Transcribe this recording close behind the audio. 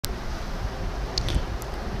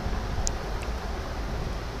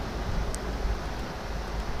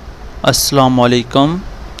Assalamu alaikum.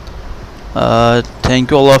 Thank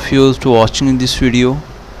you all of you to watching this video.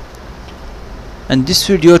 In this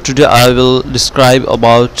video today I will describe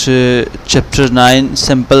about chapter 9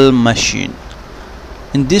 simple machine.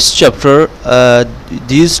 In this chapter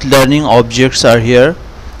these learning objects are here: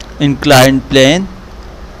 inclined plane,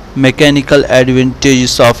 mechanical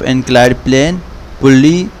advantages of inclined plane,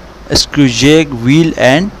 pulley, screw jack, wheel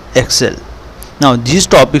and axle. Now these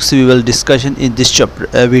topics we will discussion in this chapter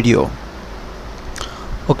video.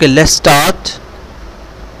 Okay, let's start.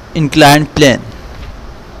 Inclined plane.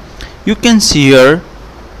 You can see here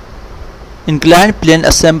inclined plane,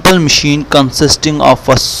 a simple machine consisting of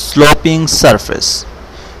a sloping surface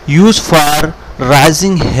used for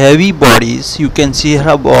raising heavy bodies. You can see here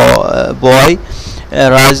a boy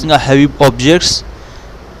raising a heavy objects.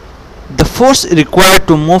 The force required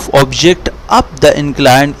to move object up the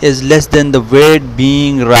incline is less than the weight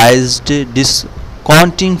being raised,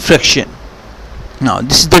 discounting friction. Now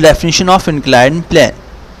this is the definition of inclined plane.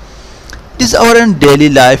 It is our daily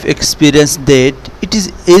life experience that it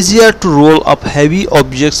is easier to roll up heavy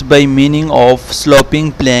objects by means of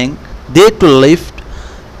sloping plane than to lift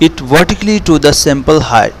it vertically to the same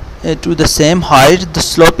height. The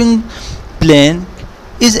sloping plane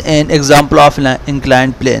is an example of an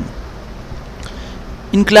inclined plane.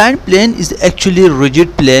 Inclined plane is actually a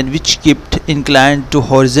rigid plane which kept inclined to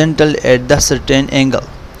horizontal at the certain angle.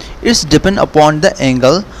 It depends upon the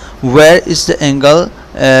angle. Where is the angle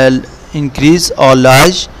increase or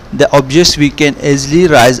large, the objects we can easily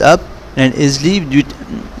rise up and easily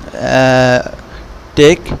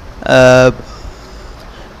take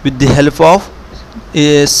with the help of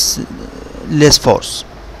is less force.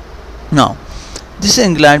 Now this is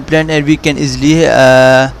inclined plane and we can easily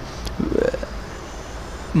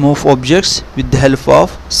move objects with the help of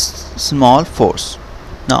small force.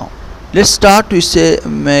 Now let's start with say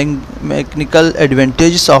mechanical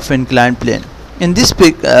advantages of inclined plane. In this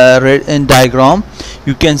diagram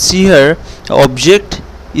you can see here object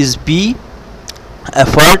is P,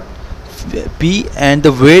 effort P, and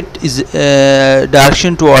the weight is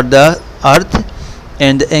direction toward the earth,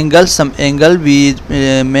 and the angle, some angle we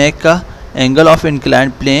make a angle of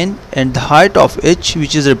inclined plane, and the height of H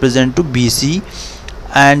which is represented to BC,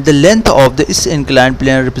 and the length of this inclined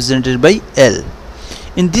plane represented by L.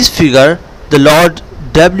 In this figure the load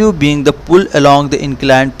W being the pull along the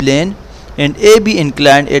inclined plane and A be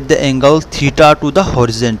inclined at the angle theta to the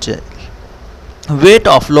horizontal. Weight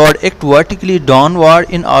of load act vertically downward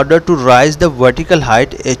in order to raise the vertical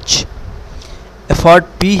height H. Effort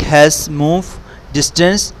P has moved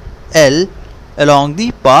distance L along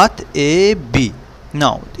the path AB.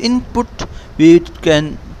 Now input we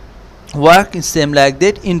can work in same like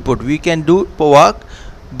that. Input we can do work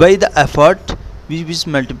by the effort which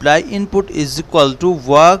multiply input is equal to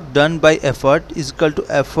work done by effort is equal to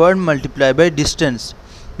effort multiplied by distance.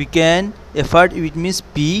 We can effort which means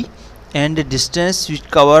P and the distance which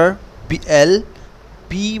cover PL,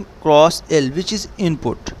 P cross L which is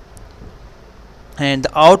input, and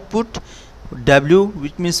the output W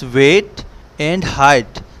which means weight and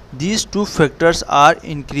height. These two factors are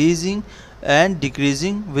increasing and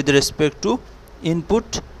decreasing with respect to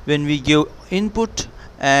input when we give input,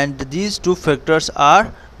 and these two factors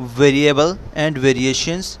are variable and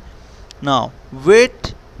variations. Now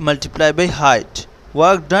weight multiplied by height,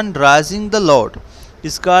 work done raising the load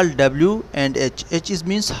is called W, and H is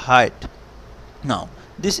means height. Now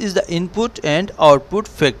this is the input and output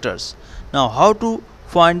factors. Now how to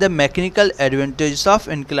find the mechanical advantages of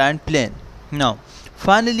inclined plane? Now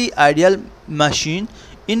finally ideal machine,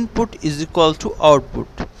 input is equal to output.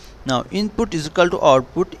 Now input is equal to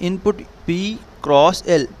output. Input P cross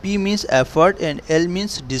L. P means effort and L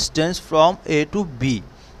means distance from A to B.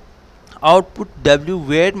 Output W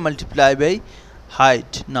weight multiplied by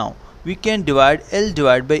height. Now we can divide L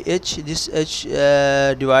divided by H. This H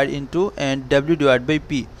divide into and W divided by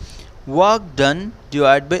P. Work done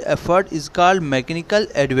divided by effort is called mechanical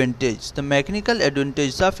advantage. The mechanical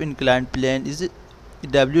advantage of inclined plane is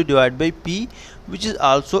W divided by P, which is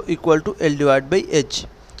also equal to L divided by H.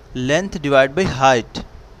 Length divided by height.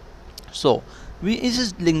 So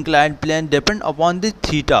this inclined plane depend upon the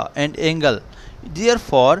theta and angle.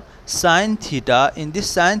 Therefore sin theta, in this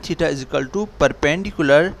sin theta is equal to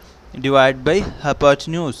perpendicular divided by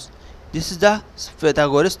hypotenuse. This is the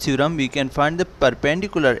Pythagoras theorem. We can find the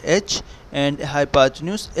perpendicular H and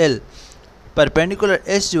hypotenuse L. Perpendicular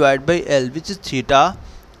H divided by L which is theta,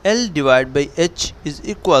 L divided by H is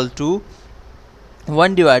equal to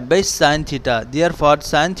 1 divided by sin theta. Therefore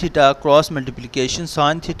sin theta cross multiplication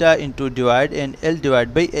sin theta into divide and L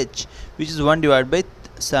divided by H which is 1 divided by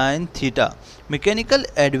sine theta. Mechanical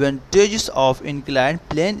advantages of inclined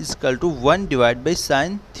plane is equal to 1 divided by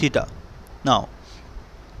sine theta. Now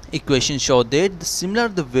equation show that the similar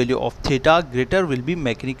the value of theta greater will be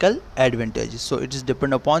mechanical advantages. So it is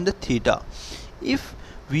depend upon the theta. If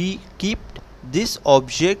we keep this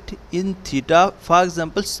object in theta, for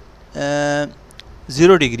example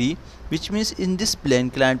 0 degree, which means in this plane,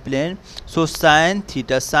 inclined plane, so sine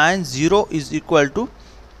theta, sine 0 is equal to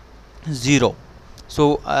 0.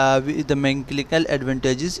 So the mechanical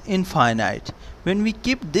advantage is infinite. When we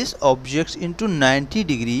keep this object into 90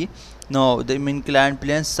 degree, now the inclined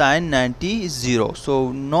plane sine 90 is 0.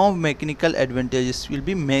 So no mechanical advantages will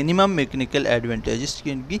be, minimum mechanical advantages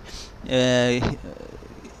can be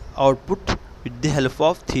output with the help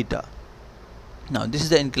of theta. Now this is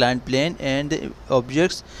the inclined plane, and the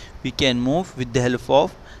objects we can move with the help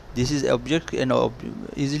of this is object, and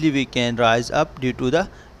easily we can rise up due to the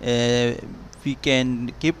we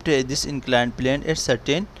can keep this inclined plane at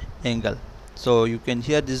certain angle. So you can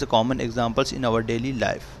hear these are common examples in our daily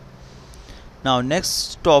life. Now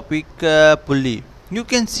next topic, pulley. You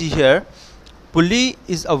can see here pulley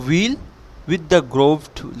is a wheel with the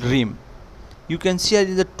grooved rim. You can see here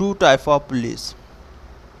is the two type of pulleys.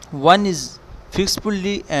 One is fixed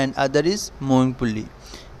pulley and other is moving pulley.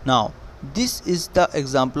 Now this is the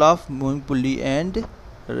example of moving pulley, and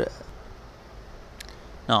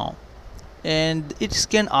it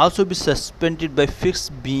can also be suspended by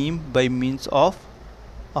fixed beam by means of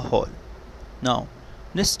a hole. Now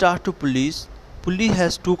let's start to pulleys. Pulley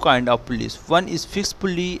has two kind of pulleys. One is fixed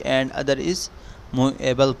pulley and other is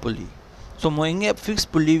movable pulley. So moving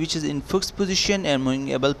fixed pulley which is in fixed position, and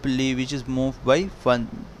movable pulley which is moved by one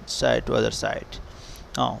side to other side.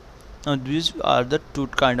 Now these are the two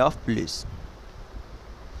kind of pulleys.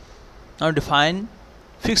 Now define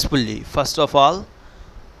fixed pulley. First of all,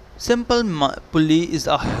 simple pulley is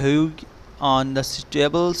a hook on the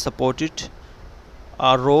stable supported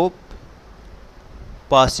a rope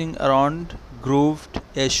passing around grooved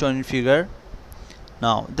as shown in figure.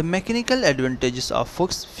 Now the mechanical advantages of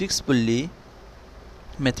fixed pulley,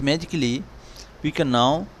 mathematically we can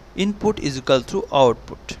now input is equal to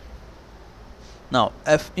output. Now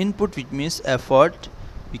input, which means effort,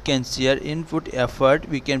 we can see here input effort.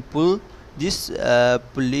 We can pull this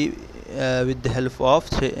pulley with the help of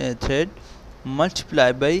thread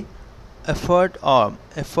multiply by effort arm.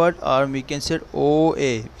 Effort arm we can say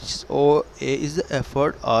OA, which is OA is the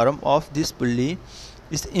effort arm of this pulley,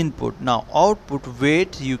 is input. Now output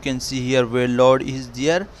weight, you can see here where load is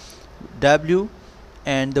there W,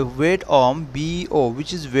 and the weight arm BO,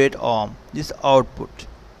 which is weight arm, this output.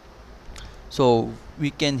 So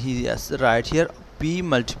we can write here P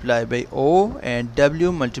multiplied by O and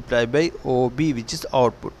W multiplied by OB, which is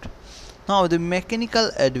output. Now the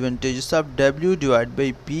mechanical advantages of W divided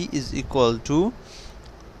by P is equal to,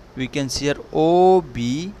 we can see here OB.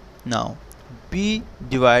 Now P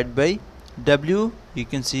divided by W, you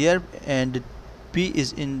can see here, and P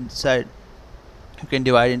is inside, you can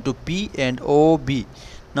divide into P and OB.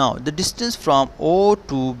 Now the distance from O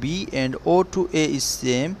to B and O to A is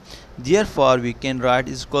same, therefore we can write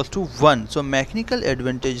is equal to 1. So mechanical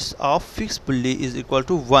advantages of fixed pulley is equal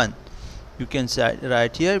to 1. You can say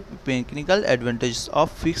right here mechanical advantages of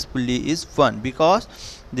fixed pulley is 1 because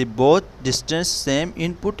the both distance same,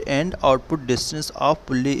 input and output distance of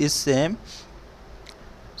pulley is same.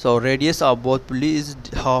 So radius of both pulley is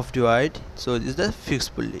half divide, so this is the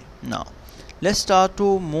fixed pulley. Now let's start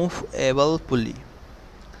to movable pulley.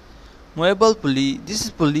 Movable pulley, this is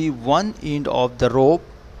pulley, one end of the rope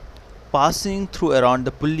passing through around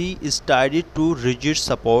the pulley is tied to rigid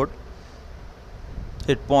support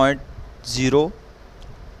at point 0,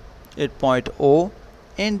 at point O,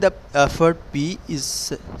 and the effort P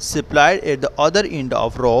is supplied at the other end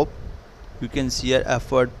of rope. You can see here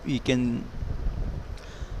effort, we can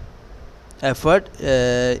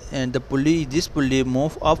and the pulley, this pulley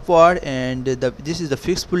move upward, and this is the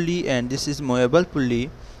fixed pulley and this is movable pulley.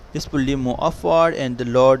 This pulley move upward and the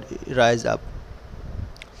load rise up.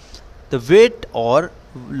 The weight or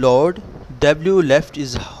load W left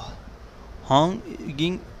is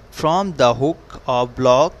hanging from the hook or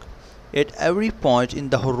block at every point in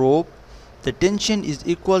the rope. The tension is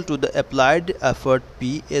equal to the applied effort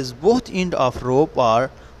P, as both ends of rope are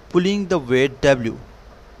pulling the weight W.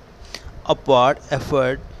 Upward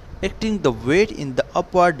effort acting the weight in the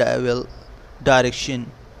upward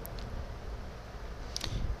direction,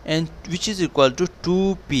 and which is equal to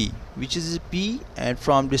 2P, which is P, and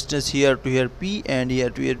from distance here to here P, and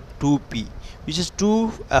here to here 2P, which is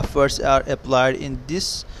 2 efforts are applied in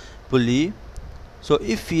this pulley. So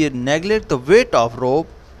if we neglect the weight of rope,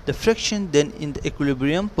 the friction then in the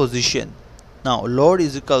equilibrium position. Now load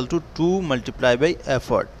is equal to 2 multiplied by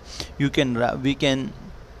effort. We can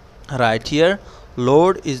write here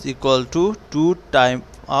load is equal to 2 times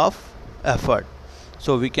of effort.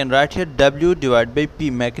 So we can write here W divided by P.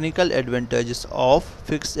 Mechanical advantages of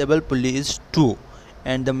fixable pulley is 2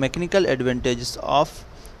 and the mechanical advantages of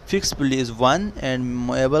fixed pulley is 1 and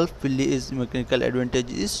movable pulley is mechanical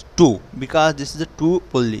advantage is 2 because this is a 2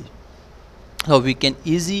 pulley. So we can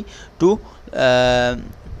easy to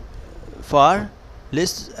for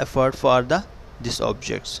less effort for these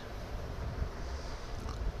objects.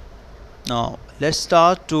 Now let's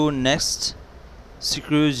start to next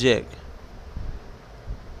screw jig.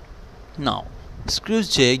 Now screw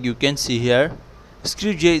jig, you can see here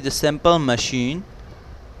screw jig is a simple machine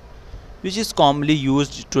which is commonly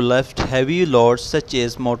used to lift heavy loads such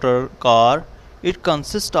as motor car. It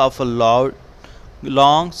consists of a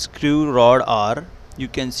long screw rod or you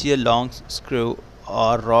can see a long screw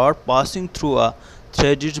or rod passing through a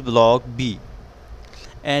threaded block B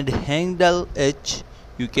and handle H.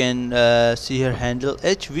 You can see here handle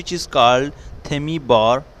H, which is called themi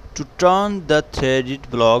bar, to turn the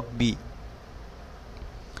threaded block B.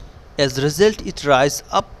 As a result, it rises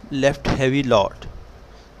up left heavy load.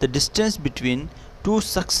 The distance between two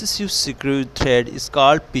successive screw threads is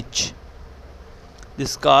called pitch.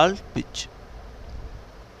 This is called pitch.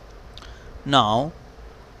 Now,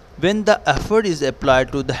 when the effort is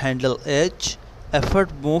applied to the handle H,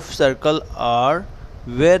 effort move circle R,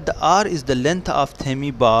 where the R is the length of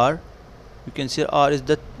themi bar. You can see R is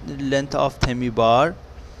the length of themi bar.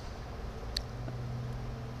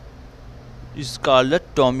 Is called the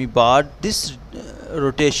Tommy bar. This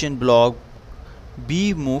rotation block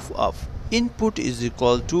B move up. Input is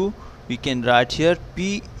equal to, we can write here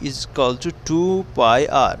P is equal to 2 pi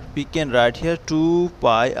R. We can write here 2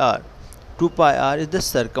 pi R. 2 pi R is the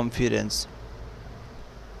circumference.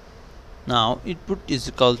 Now input is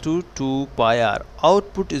equal to 2 pi R.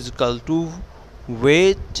 Output is equal to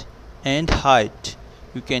weight and height.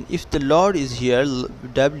 You can, if the load is here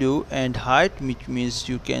W and height, which means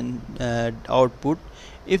you can output.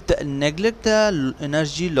 If the neglect the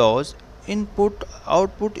energy loss,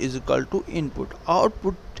 output is equal to input.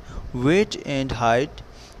 Output weight and height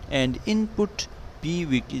and input P,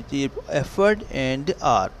 which is effort, and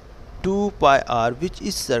R. 2 pi R, which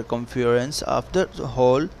is circumference of the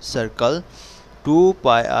whole circle. 2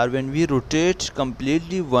 pi R when we rotate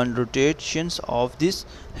completely one rotations of this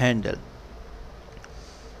handle.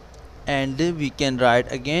 And we can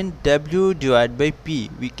write again W divided by P.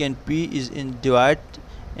 We can P is in divide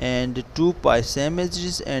and 2 pi same as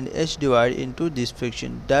this and H divided into this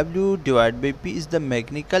friction. W divided by P is the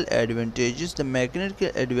mechanical advantages. The mechanical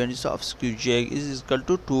advantage of screw jig is equal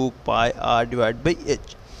to 2 pi R divided by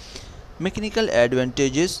H. Mechanical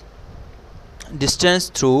advantages: distance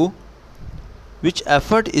through which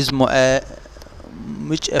efforts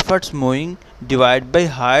moving divided by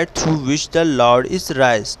height through which the load is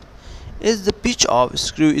raised. As the pitch of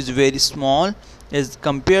screw is very small as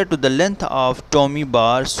compared to the length of Tommy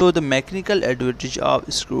bar, so the mechanical advantage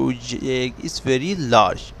of screw jig is very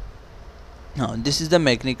large. Now this is the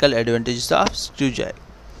mechanical advantages of screw jig.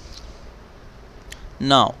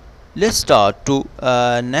 Now let's start to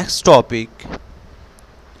next topic,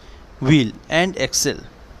 wheel and axle.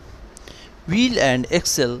 Wheel and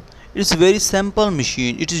axle is a very simple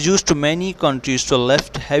machine. It is used to many countries to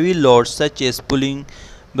lift heavy loads such as pulling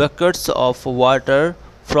buckets of water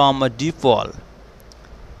from a deep well.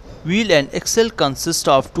 Wheel and axle consist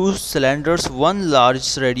of two cylinders, one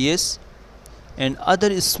large radius and other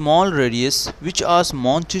is small radius, which are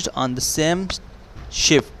mounted on the same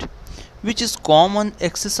shaft, which is common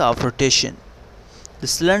axis of rotation. The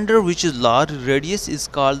cylinder which is large radius is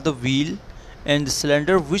called the wheel and the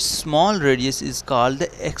cylinder which small radius is called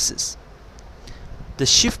the axis. The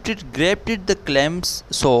shifted grabbed the clamps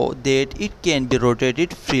so that it can be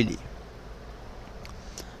rotated freely.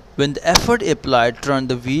 When the effort applied turn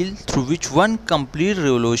the wheel through which one complete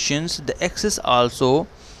revolutions, the axis also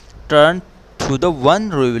turn through the one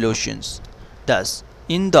revolutions. Thus,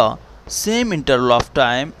 in the same interval of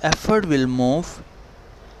time, effort will move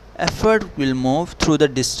through the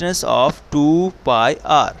distance of 2 pi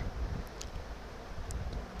R.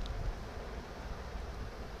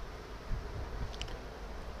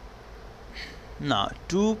 Now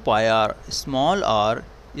 2 pi R, small r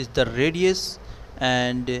is the radius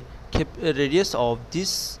and radius of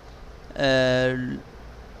this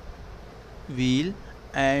wheel,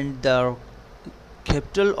 and the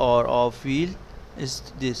capital R of wheel is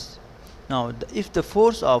this. Now if the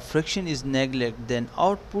force of friction is neglected, then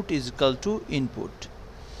output is equal to input.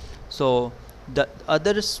 So The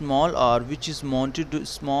other small r which is mounted to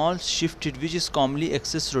small shifted, which is commonly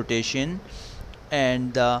axis rotation.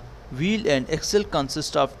 And the wheel and axle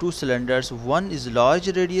consist of two cylinders. One is large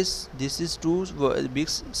radius, this is two big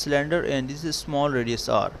cylinder, and this is small radius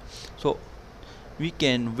r. So we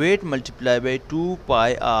can weight multiply by 2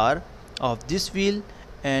 pi r of this wheel,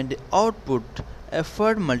 and output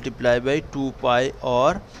effort multiply by 2 pi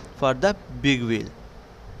r for the big wheel.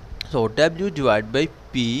 So W divided by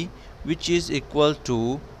P, which is equal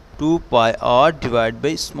to 2 pi r divided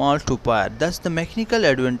by small 2 pi r. Thus the mechanical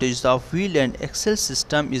advantage of wheel and axle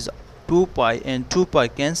system is 2 pi, and 2 pi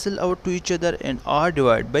cancel out to each other, and r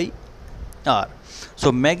divided by r.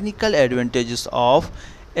 So mechanical advantages of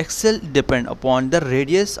axle depend upon the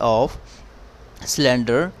radius of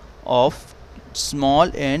cylinder of small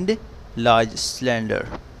and large cylinder.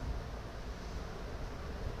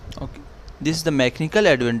 Okay, this is the mechanical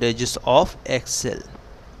advantages of axle.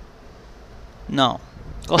 Now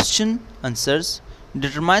question answers.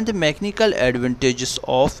 Determine the mechanical advantages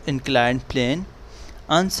of inclined plane.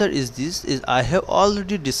 Answer is this is I have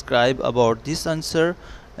already described about this answer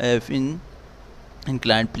in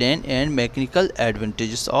inclined plane and mechanical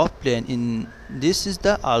advantages of plane. In this is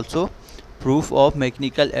the also proof of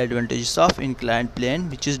mechanical advantages of inclined plane,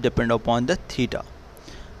 which is depend upon the theta.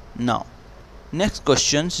 Now next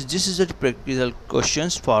questions. This is the practical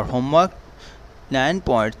questions for homework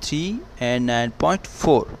 9.3 and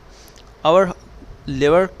 9.4. Our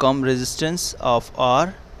lever cum resistance of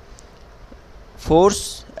R,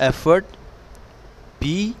 force, effort,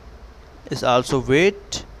 P is also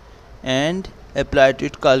weight, and apply to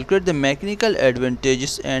it. Calculate the mechanical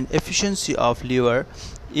advantages and efficiency of lever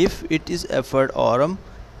if it is effort arm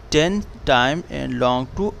 10 time and long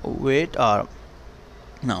to weight arm.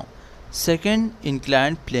 Now second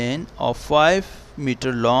inclined plane of 5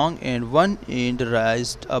 meter long and 1 end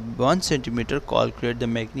raised up 1 centimeter. Calculate the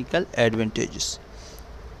mechanical advantages.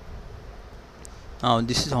 Now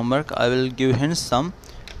this is homework. I will give hints some.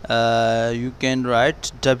 You can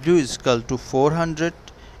write W is equal to 400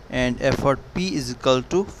 and effort P is equal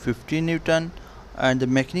to 50 Newton, and the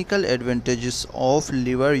mechanical advantages of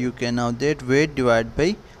lever you can now that weight divided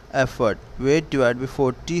by effort, weight divided by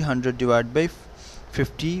 40, 100 divided by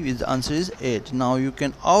 50, with the answer is 8. Now you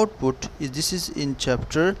can output is this is in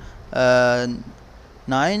chapter 9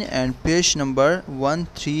 and page number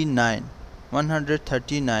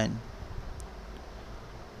 139.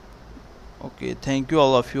 Okay, thank you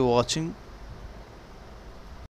all of you watching.